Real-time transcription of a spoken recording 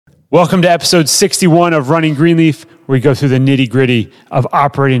Welcome to episode 61 of Running Greenleaf, where we go through the nitty-gritty of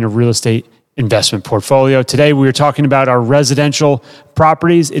operating a real estate investment portfolio. Today, we are talking about our residential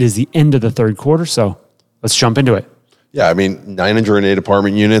properties. It is the end of the third quarter, so let's jump into it. Yeah, I mean, 908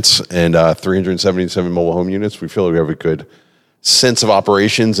 apartment units and 377 mobile home units. We feel like we have a good sense of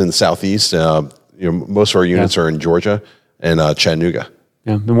operations in the Southeast. Most of our units are in Georgia and Chattanooga.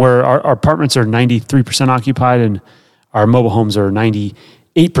 Yeah, and where our apartments are 93% occupied and our mobile homes are 98%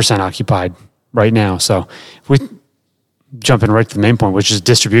 occupied right now. So if we jump in right to the main point, which is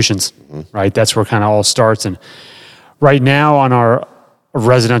distributions, right? That's where it kind of all starts. And right now on our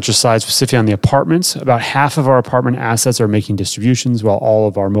residential side, specifically on the apartments, about half of our apartment assets are making distributions while all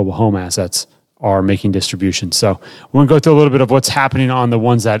of our mobile home assets are making distributions. So we're going to go through a little bit of what's happening on the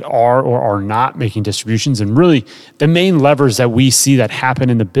ones that are or are not making distributions and really the main levers that we see that happen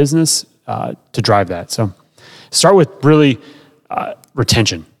in the business to drive that. So start with really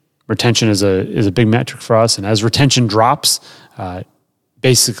retention. Retention is a big metric for us. And as retention drops,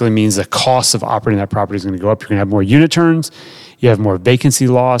 basically means the cost of operating that property is going to go up. You're going to have more unit turns, you have more vacancy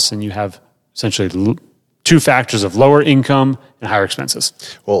loss, and you have essentially two factors of lower income and higher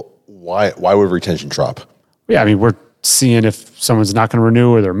expenses. Well, why would retention drop? Yeah, I mean, we're seeing if someone's not going to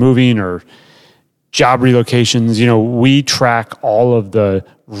renew or they're moving or job relocations. You know, we track all of the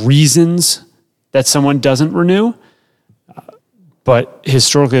reasons that someone doesn't renew, but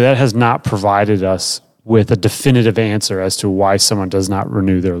historically that has not provided us with a definitive answer as to why someone does not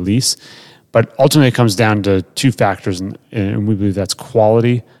renew their lease. But ultimately it comes down to two factors, and we believe that's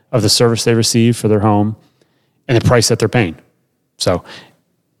quality of the service they receive for their home and the price that they're paying. So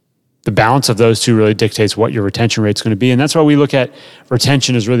the balance of those two really dictates what your retention rate is going to be. And that's why we look at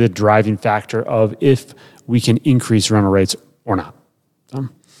retention as really the driving factor of if we can increase rental rates or not.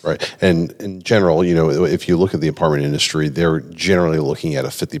 Right. And in general, if you look at the apartment industry, they're generally looking at a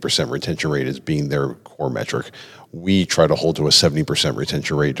 50% retention rate as being their core metric. We try to hold to a 70%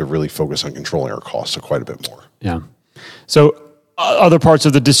 retention rate to really focus on controlling our costs quite a bit more. Yeah. So other parts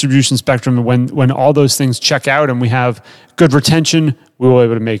of the distribution spectrum, when all those things check out and we have good retention, we will be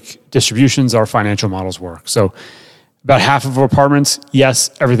able to make distributions, our financial models work. So about half of our apartments,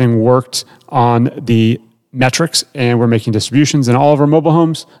 yes, everything worked on the metrics and we're making distributions. And all of our mobile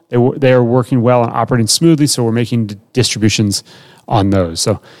homes, they are working well and operating smoothly, so we're making distributions on those.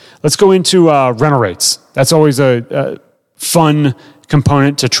 So let's go into rental rates. That's always a fun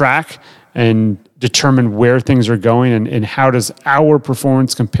component to track and determine where things are going and how does our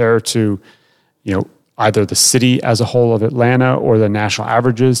performance compare to, either the city as a whole of Atlanta or the national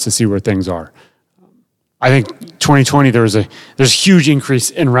averages to see where things are. I think 2020, there's a huge increase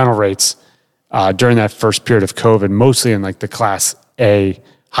in rental rates during that first period of COVID, mostly in like the Class A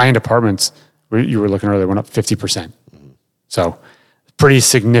high-end apartments where you were looking earlier, went up 50%. So pretty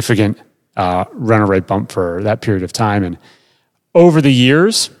significant rental rate bump for that period of time. And over the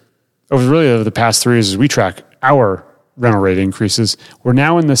years, over the past 3 years, as we track our rental rate increases, we're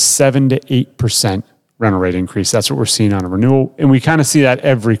now in the 7 to 8% rental rate increase. That's what we're seeing on a renewal. And we kind of see that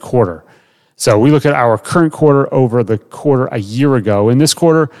every quarter. So we look at our current quarter over the quarter a year ago. In this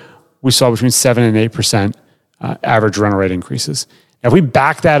quarter, we saw between 7 and 8% average rental rate increases. Now, if we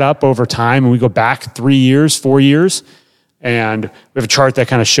back that up over time and we go back 3 years, 4 years, and we have a chart that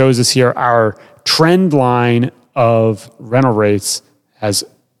kind of shows us here, our trend line of rental rates has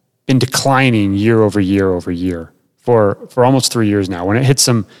been declining year over year for almost 3 years now. When it hit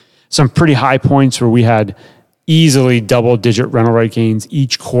some pretty high points where we had easily double-digit rental rate gains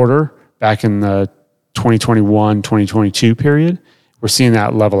each quarter back in the 2021, 2022 period, we're seeing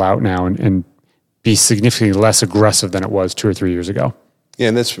that level out now and be significantly less aggressive than it was 2 or 3 years ago. Yeah,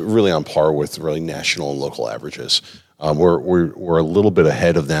 and that's really on par with really national and local averages. We're a little bit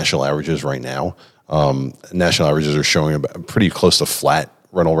ahead of national averages right now. National averages are showing pretty close to flat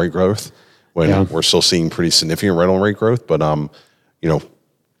rental rate growth when we're still seeing pretty significant rental rate growth. But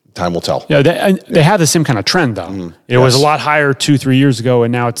time will tell. Yeah, they have the same kind of trend though. It was a lot higher 2-3 years ago,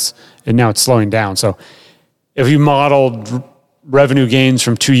 and now it's slowing down. So if you modeled revenue gains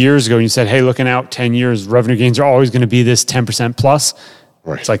from 2 years ago and you said, hey, looking out 10 years, revenue gains are always going to be this 10% plus.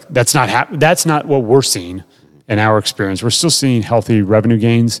 Right. It's like, that's not what we're seeing in our experience. We're still seeing healthy revenue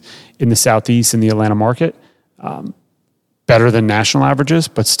gains in the Southeast and the Atlanta market, better than national averages,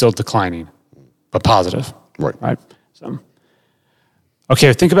 but still declining, but positive. Right. So,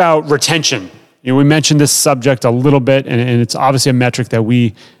 okay, think about retention. We mentioned this subject a little bit, and it's obviously a metric that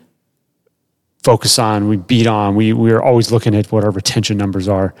we focus on, we beat on. We're always looking at what our retention numbers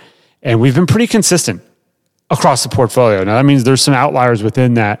are. And we've been pretty consistent across the portfolio. Now, that means there's some outliers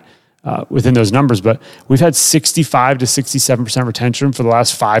within that within those numbers, but we've had 65 to 67% retention for the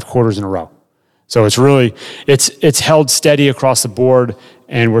last 5 quarters in a row. So it's really, it's held steady across the board,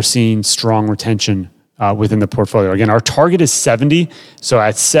 and we're seeing strong retention within the portfolio. Again, our target is 70. So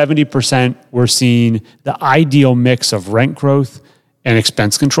at 70%, we're seeing the ideal mix of rent growth and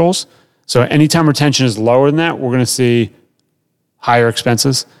expense controls. So anytime retention is lower than that, we're going to see higher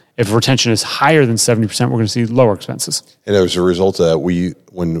expenses. If retention is higher than 70%, we're going to see lower expenses. And as a result of that,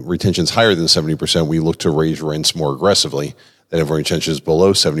 when retention is higher than 70%, we look to raise rents more aggressively. Then if retention is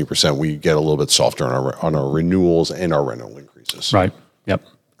below 70%, we get a little bit softer on our renewals and our rental increases. Right. Yep.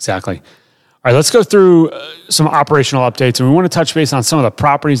 Exactly. All right, let's go through some operational updates. And we want to touch base on some of the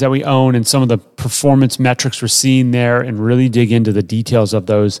properties that we own and some of the performance metrics we're seeing there and really dig into the details of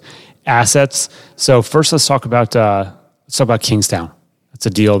those assets. So first, let's talk about Kingstown. It's a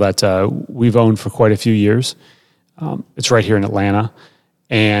deal that we've owned for quite a few years. It's right here in Atlanta,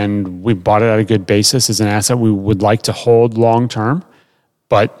 and we bought it at a good basis as an asset we would like to hold long term.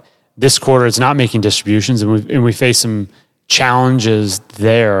 But this quarter, it's not making distributions, and we face some challenges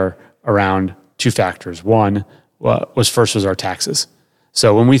there around 2 factors. One was our taxes.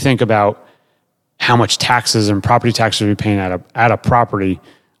 So when we think about how much taxes and property taxes we're paying at a property,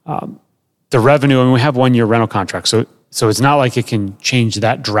 the revenue, and we have 1-year rental contracts. So it's not like it can change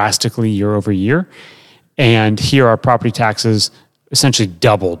that drastically year over year. And here our property taxes essentially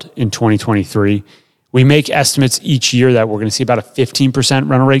doubled in 2023. We make estimates each year that we're going to see about a 15%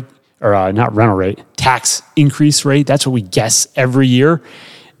 rental rate, or not rental rate, tax increase rate. That's what we guess every year.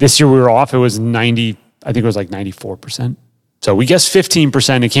 This year we were off. It was 90, I think it was like 94%. So we guessed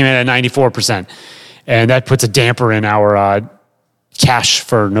 15%. It came in at 94%. And that puts a damper in our cash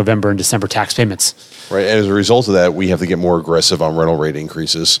for November and December tax payments. Right. And as a result of that, we have to get more aggressive on rental rate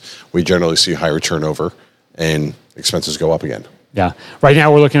increases. We generally see higher turnover and expenses go up again. Yeah. Right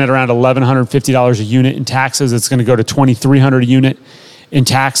now we're looking at around $1,150 a unit in taxes. It's going to go to $2,300 a unit in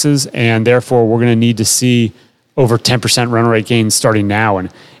taxes. And therefore we're going to need to see over 10% rental rate gains starting now.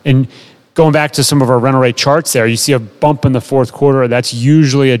 And going back to some of our rental rate charts there, you see a bump in the fourth quarter. That's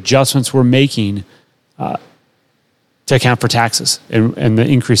usually adjustments we're making to account for taxes and the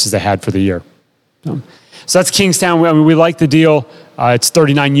increases they had for the year. So that's Kingstown. We like the deal. It's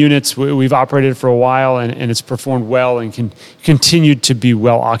 39 units. We've operated for a while, and it's performed well and can continue to be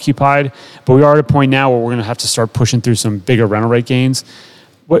well occupied. But we are at a point now where we're going to have to start pushing through some bigger rental rate gains.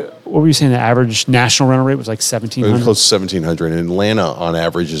 What were you saying? The average national rental rate was like $1,700? It was close to $1,700. And Atlanta, on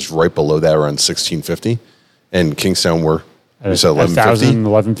average, is right below that, around $1,650. And Kingstown, we're $1,150.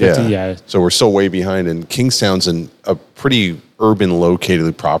 $1,150, yeah. So we're still way behind. And Kingstown's a pretty urban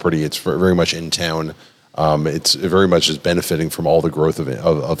located property. It's very much in town. It very much is benefiting from all the growth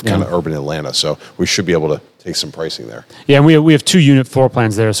of kind of urban Atlanta. So we should be able to take some pricing there. Yeah, and we have 2 unit floor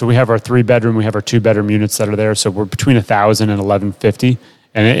plans there. So we have our 3-bedroom, we have our 2-bedroom units that are there. So we're between $1,000 and $1,150.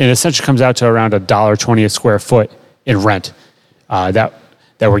 And it essentially comes out to around $1.20 a square foot in rent that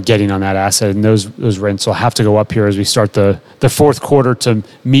we're getting on that asset. And those rents will have to go up here as we start the fourth quarter to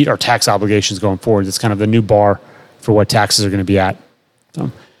meet our tax obligations going forward. It's kind of the new bar for what taxes are going to be at. So,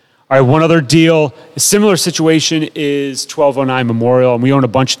 all right, one other deal, a similar situation is 1209 Memorial. And we own a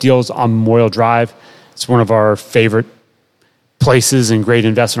bunch of deals on Memorial Drive. It's one of our favorite places and great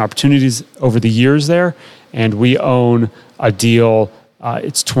investment opportunities over the years there. And we own a deal.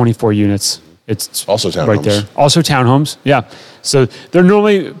 It's 24 units. It's also townhomes. Right there. Also townhomes, yeah. So they're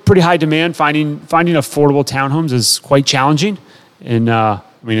normally pretty high demand. Finding affordable townhomes is quite challenging in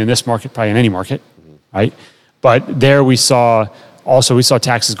this market, probably in any market, right? But there we saw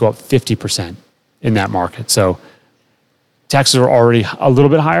taxes go up 50% in that market. So taxes were already a little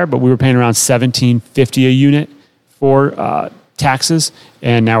bit higher, but we were paying around $1,750 a unit for taxes,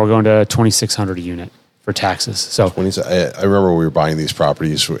 and now we're going to $2,600 a unit for taxes. So I remember when we were buying these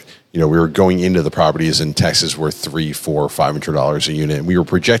properties, we were going into the properties and taxes were $300, $400, $500 a unit, and we were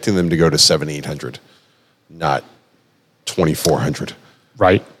projecting them to go to $700, $800, not $2,400.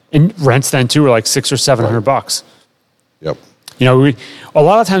 Right, and rents then too were like $600 or $700. Yep. A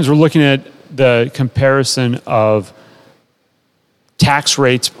lot of times we're looking at the comparison of tax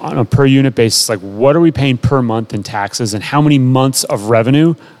rates on a per unit basis, like what are we paying per month in taxes, and how many months of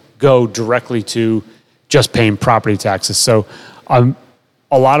revenue go directly to just paying property taxes. So a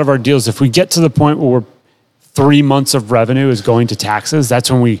lot of our deals, if we get to the point where 3 months of revenue is going to taxes, that's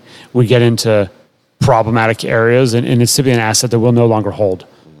when we get into problematic areas, and it's typically an asset that we'll no longer hold.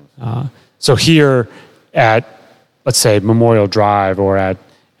 So here at, let's say, Memorial Drive or at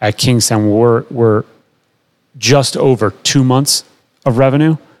Kingstown, we're just over 2 months of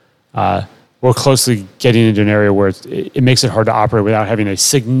revenue. we're closely getting into an area where it makes it hard to operate without having a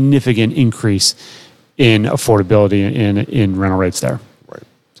significant increase in affordability in rental rates there. Right.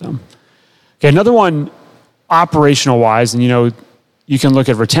 So, okay, another one, operational wise, and you can look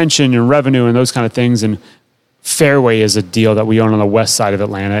at retention and revenue and those kind of things. And Fairway is a deal that we own on the west side of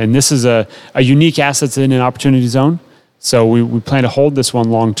Atlanta, and this is a unique asset in an opportunity zone. So we plan to hold this one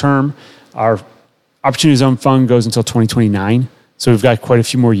long term. Our opportunity zone fund goes until 2029, so we've got quite a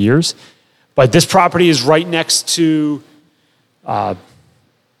few more years. But this property is right next to a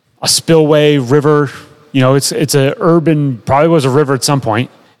spillway river. It's a urban, probably was a river at some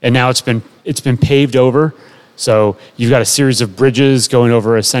point, and now it's been paved over. So you've got a series of bridges going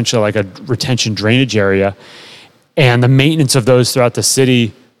over essentially like a retention drainage area, and the maintenance of those throughout the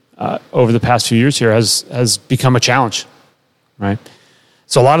city over the past few years here has become a challenge, right?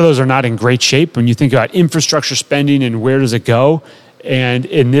 So a lot of those are not in great shape when you think about infrastructure spending and where does it go. And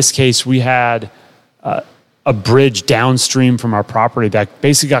in this case, we had a bridge downstream from our property that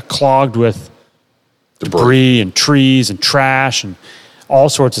basically got clogged with debris and trees and trash and all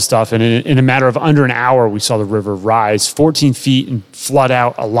sorts of stuff. And in a matter of under an hour, we saw the river rise 14 feet and flood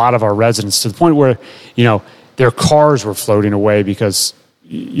out a lot of our residents to the point where, their cars were floating away because,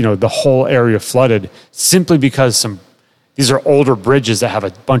 the whole area flooded simply because these are older bridges that have a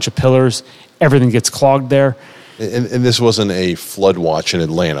bunch of pillars. Everything gets clogged there. And this wasn't a flood watch in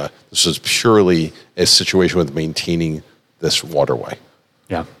Atlanta. This was purely a situation with maintaining this waterway.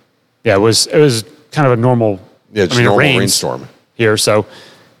 Yeah. Yeah, it was kind of a normal, normal rainstorm here. So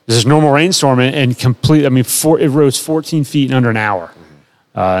this is normal rainstorm and complete. It rose 14 feet in under an hour.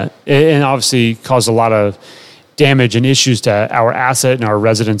 And obviously caused a lot of damage and issues to our asset and our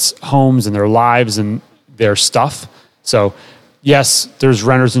residents' homes and their lives and their stuff. So yes, there's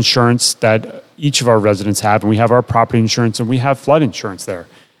renter's insurance that each of our residents have, and we have our property insurance and we have flood insurance there.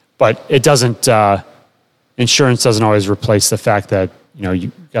 But it doesn't, insurance doesn't always replace the fact that,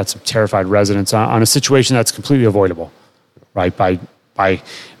 you got some terrified residents on a situation that's completely avoidable, right? By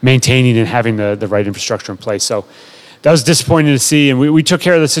maintaining and having the right infrastructure in place. So that was disappointing to see, and we took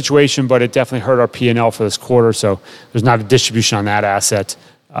care of the situation, but it definitely hurt our P&L for this quarter. So there's not a distribution on that asset,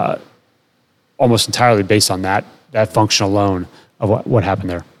 almost entirely based on that function alone of what happened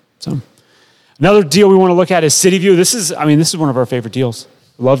there. So another deal we want to look at is City View. This is one of our favorite deals.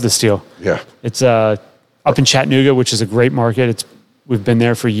 Love this deal. Yeah. It's up in Chattanooga, which is a great market. We've been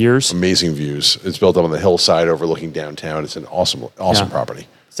there for years. Amazing views. It's built up on the hillside overlooking downtown. It's an awesome property.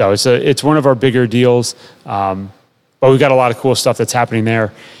 So it's one of our bigger deals. But we've got a lot of cool stuff that's happening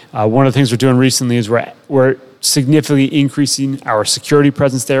there. One of the things we're doing recently is we're significantly increasing our security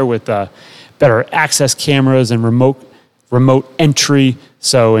presence there with better access cameras and remote entry.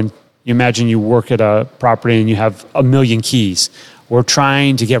 So, and you imagine you work at a property and you have 1 million keys. We're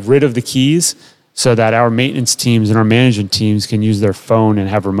trying to get rid of the keys so that our maintenance teams and our management teams can use their phone and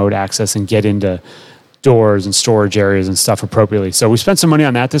have remote access and get into doors and storage areas and stuff appropriately. So we spent some money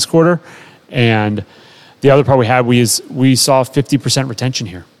on that this quarter, and the other part we had, we saw 50% retention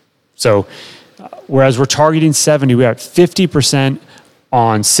here. So whereas we're targeting 70, we had 50%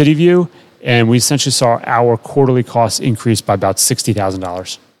 on City View, and we essentially saw our quarterly costs increase by about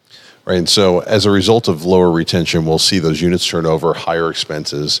 $60,000. Right, and so as a result of lower retention, we'll see those units turn over, higher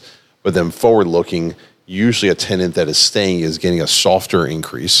expenses, but then forward-looking, usually a tenant that is staying is getting a softer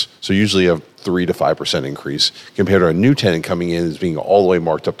increase, so usually a 3 to 5% increase, compared to a new tenant coming in is being all the way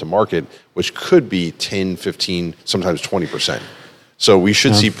marked up to market, which could be 10, 15, sometimes 20%. So we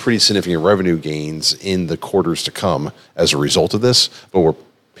should see pretty significant revenue gains in the quarters to come as a result of this, but we're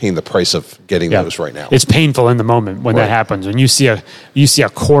paying the price of getting those right now. It's painful in the moment when that happens. When you see a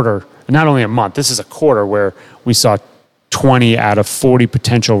quarter, not only a month, this is a quarter where we saw 20 out of 40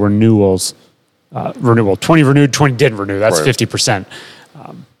 potential renewals, 20 renewed, 20 didn't renew. That's 50%.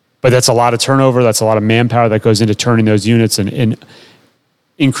 But that's a lot of turnover. That's a lot of manpower that goes into turning those units and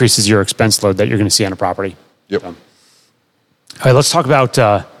increases your expense load that you're going to see on a property. Yep. All right, let's talk about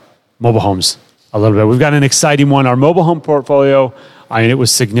mobile homes a little bit. We've got an exciting one. Our mobile home portfolio, it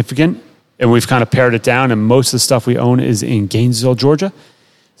was significant, and we've kind of pared it down, and most of the stuff we own is in Gainesville, Georgia.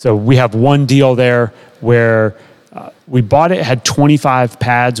 So we have one deal there where we bought it, had 25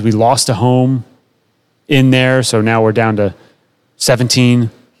 pads. We lost a home in there, so now we're down to 17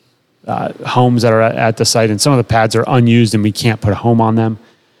 homes that are at the site, and some of the pads are unused, and we can't put a home on them.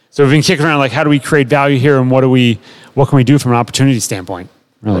 So we've been kicking around like, how do we create value here, and what can we do from an opportunity standpoint?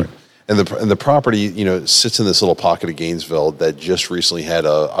 Really. Right. And the property, sits in this little pocket of Gainesville that just recently had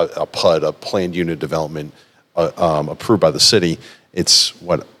a PUD, a planned unit development, approved by the city. It's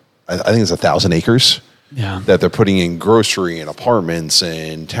I think it's 1,000 acres. that they're putting in grocery and apartments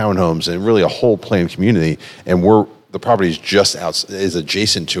and townhomes and really a whole planned community. And the property is is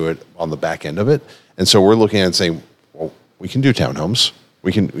adjacent to it on the back end of it. And so we're looking at it and saying, well, we can do townhomes.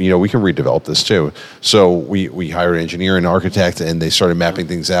 We can redevelop this too. So we hired an engineer and architect, and they started mapping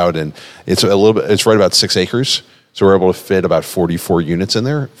things out. And it's right about 6 acres. So we're able to fit about 44 units in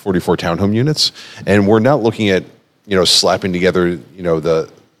there, 44 townhome units. And we're not looking at, slapping together,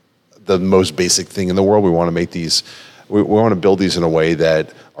 the most basic thing in the world. We want to make these, we want to build these in a way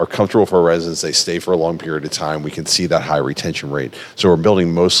that are comfortable for our residents. They stay for a long period of time. We can see that high retention rate. So we're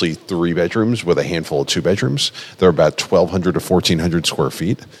building mostly 3 bedrooms with a handful of 2 bedrooms. They're about 1,200 to 1,400 square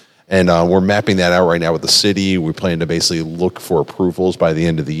feet. And we're mapping that out right now with the city. We plan to basically look for approvals by the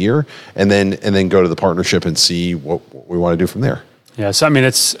end of the year, and then go to the partnership and see what we want to do from there. Yeah, so I mean,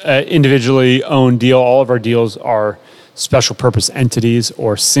 it's an individually owned deal. All of our deals are special purpose entities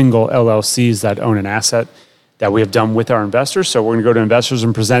or single LLCs that own an asset that we have done with our investors. So we're going to go to investors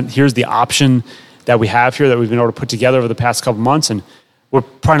and present, here's the option that we have here that we've been able to put together over the past couple months. And we're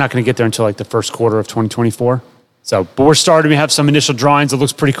probably not going to get there until like the first quarter of 2024. So, but we're starting. We have some initial drawings. It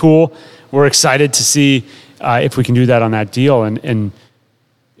looks pretty cool. We're excited to see if we can do that on that deal. And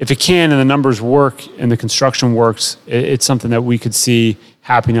if it can and the numbers work and the construction works, it's something that we could see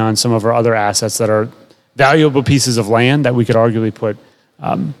happening on some of our other assets that are valuable pieces of land that we could arguably put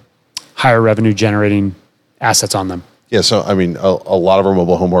higher revenue generating assets on them. Yeah, so I mean, a lot of our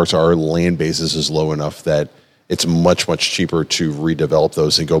mobile home parks, our land basis is low enough that it's much, much cheaper to redevelop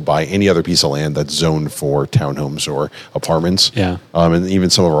those and go buy any other piece of land that's zoned for townhomes or apartments. Yeah. And even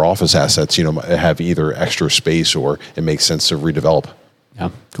some of our office assets, have either extra space or it makes sense to redevelop. Yeah,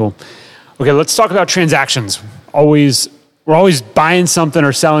 cool. Okay, let's talk about transactions. We're always buying something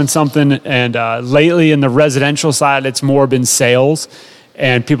or selling something, and lately in the residential side, it's more been sales.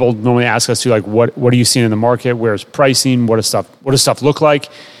 And people normally ask us to what are you seeing in the market? Where's pricing? What does stuff look like?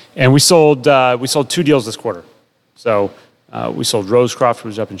 And we sold 2 deals this quarter. So we sold Rosecroft, which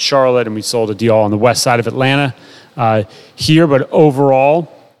was up in Charlotte, and we sold a deal on the west side of Atlanta here. But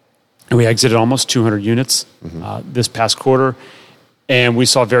overall, we exited almost 200 units this past quarter, and we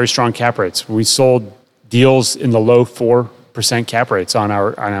saw very strong cap rates. We sold deals in the low 4% cap rates on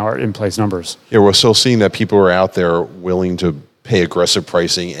our in-place numbers. Yeah, we're still seeing that people are out there willing to pay aggressive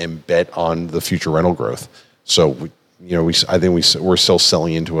pricing and bet on the future rental growth. So I think we're still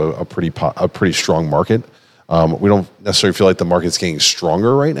selling into a pretty strong market. We don't necessarily feel like the market's getting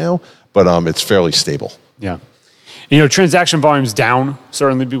stronger right now, but it's fairly stable. Yeah. Transaction volume's down,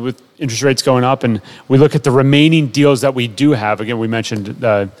 certainly with interest rates going up, and we look at the remaining deals that we do have. Again, we mentioned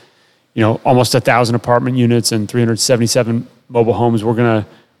almost 1,000 apartment units and 377 mobile homes. We're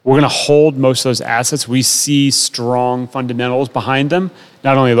gonna hold most of those assets. We see strong fundamentals behind them,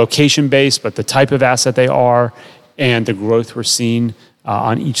 not only location based, but the type of asset they are and the growth we're seeing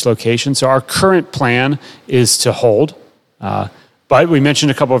on each location. So our current plan is to hold, but we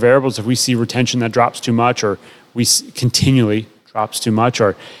mentioned a couple of variables. If we see retention that drops too much, or we continually drops too much,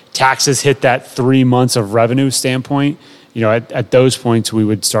 or taxes hit that 3 months of revenue standpoint, at those points we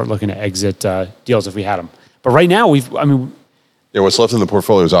would start looking to exit deals if we had them. But right now what's left in the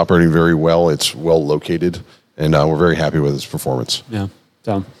portfolio is operating very well. It's well located, and we're very happy with its performance. Yeah.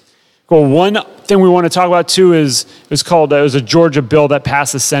 So, cool. One thing we want to talk about too is it was a Georgia bill that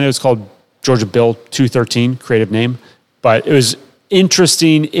passed the Senate. It was called Georgia Bill 213, creative name, but it was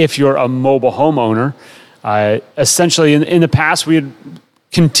interesting if you're a mobile homeowner. Essentially, in the past, we had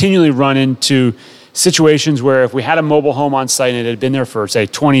continually run into situations where if we had a mobile home on site and it had been there for, say,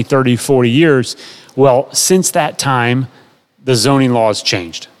 20, 30, 40 years, well, since that time, the zoning laws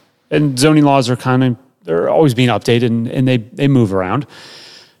changed. And zoning laws they're always being updated and they move around.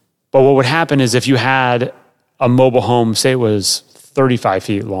 But what would happen is if you had a mobile home, say it was 35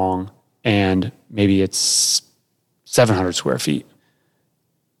 feet long and maybe it's 700 square feet,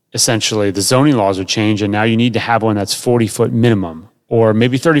 essentially the zoning laws would change and now you need to have one that's 40 foot minimum, or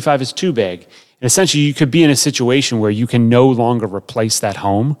maybe 35 is too big. And essentially you could be in a situation where you can no longer replace that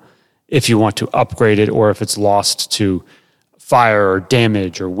home if you want to upgrade it, or if it's lost to fire or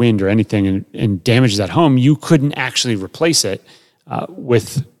damage or wind or anything and damages that home, you couldn't actually replace it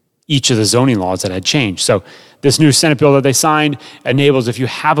with each of the zoning laws that had changed. So this new Senate bill that they signed enables, if you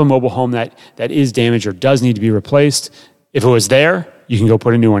have a mobile home that is damaged or does need to be replaced, if it was there, you can go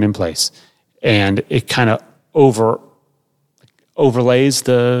put a new one in place. And it kind of overlays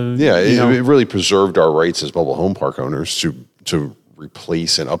the... Yeah, it really preserved our rights as mobile home park owners to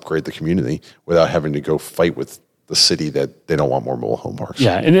replace and upgrade the community without having to go fight with the city that they don't want more mobile home parks.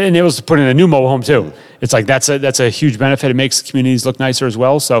 Yeah, and it was to put in a new mobile home too. It's like that's a huge benefit. It makes communities look nicer as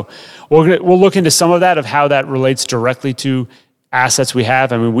well. So we'll look into some of that, of how that relates directly to assets we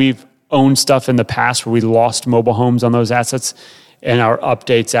have. I mean, we've owned stuff in the past where we lost mobile homes on those assets, and our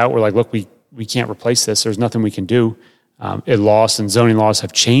updates out, we're like, look, we can't replace this. There's nothing we can do. It lost, and zoning laws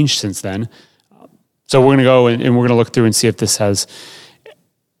have changed since then. So we're going to go and we're going to look through and see if this has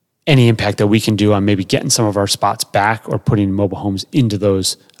any impact that we can do on maybe getting some of our spots back or putting mobile homes into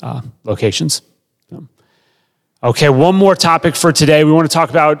those locations. Okay, one more topic for today. We want to talk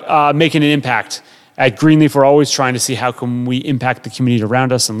about making an impact. At Greenleaf, we're always trying to see how can we impact the community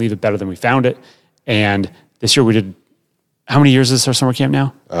around us and leave it better than we found it. And this year we did, how many years is our summer camp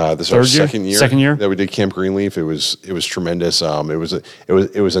now? This is our second year. Second year that we did Camp Greenleaf. It was tremendous. It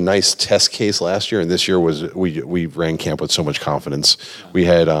was a nice test case last year, and this year we ran camp with so much confidence. We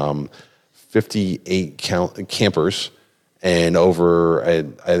had 58 campers, and I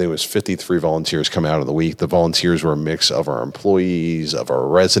think it was 53 volunteers come out of the week. The volunteers were a mix of our employees, of our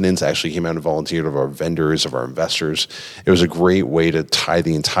residents. Actually came out and volunteered, of our vendors, of our investors. It was a great way to tie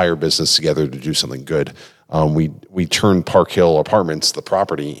the entire business together to do something good. We turned Park Hill Apartments, the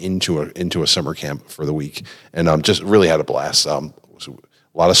property, into a summer camp for the week, and just really had a blast. It was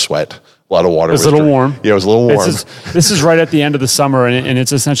a lot of sweat, a lot of water. It was a little warm. Yeah, it was a little warm. This is right at the end of the summer, and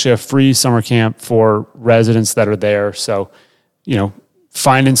it's essentially a free summer camp for residents that are there. So,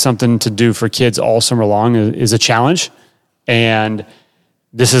 finding something to do for kids all summer long is a challenge, and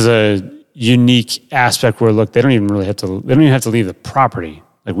this is a unique aspect where, look, they don't even have to leave the property.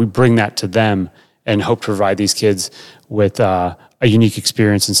 Like, we bring that to them and hope to provide these kids with a unique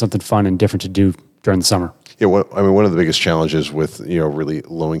experience and something fun and different to do during the summer. Yeah, one of the biggest challenges with really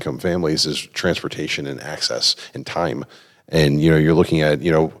low income families is transportation and access and time. And you're looking at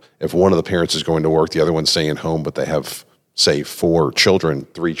if one of the parents is going to work, the other one's staying at home, but they have, say, 4 children,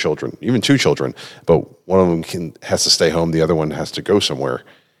 3 children, even 2 children, but one of them has to stay home, the other one has to go somewhere.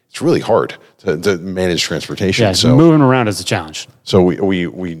 It's really hard to manage transportation. Yeah, so moving around is a challenge. So we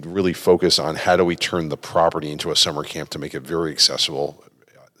really focus on how do we turn the property into a summer camp to make it very accessible.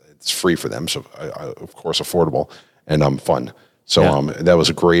 It's free for them, so of course affordable and fun. So that was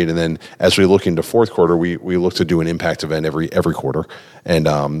great. And then as we look into fourth quarter, we look to do an impact event every quarter. And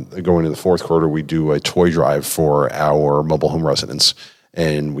going into the fourth quarter, we do a toy drive for our mobile home residents.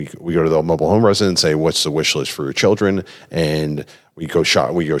 And we go to the mobile home resident and say, what's the wish list for your children? And we go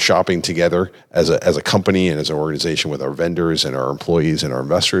shopping together as a company and as an organization with our vendors and our employees and our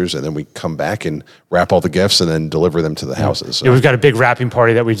investors, and then we come back and wrap all the gifts and then deliver them to the houses. So. Yeah, we've got a big wrapping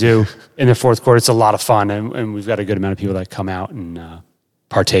party that we do in the fourth quarter. It's a lot of fun, and we've got a good amount of people that come out and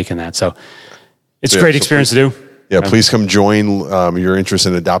partake in that. So it's a great experience to do. Yeah, please come join. You're interested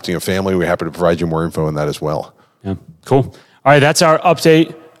in adopting a family, we're happy to provide you more info on that as well. Yeah, cool. All right, that's our update.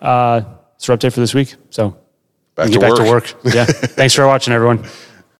 It's our update for this week. So back to work. Yeah. Thanks for watching, everyone.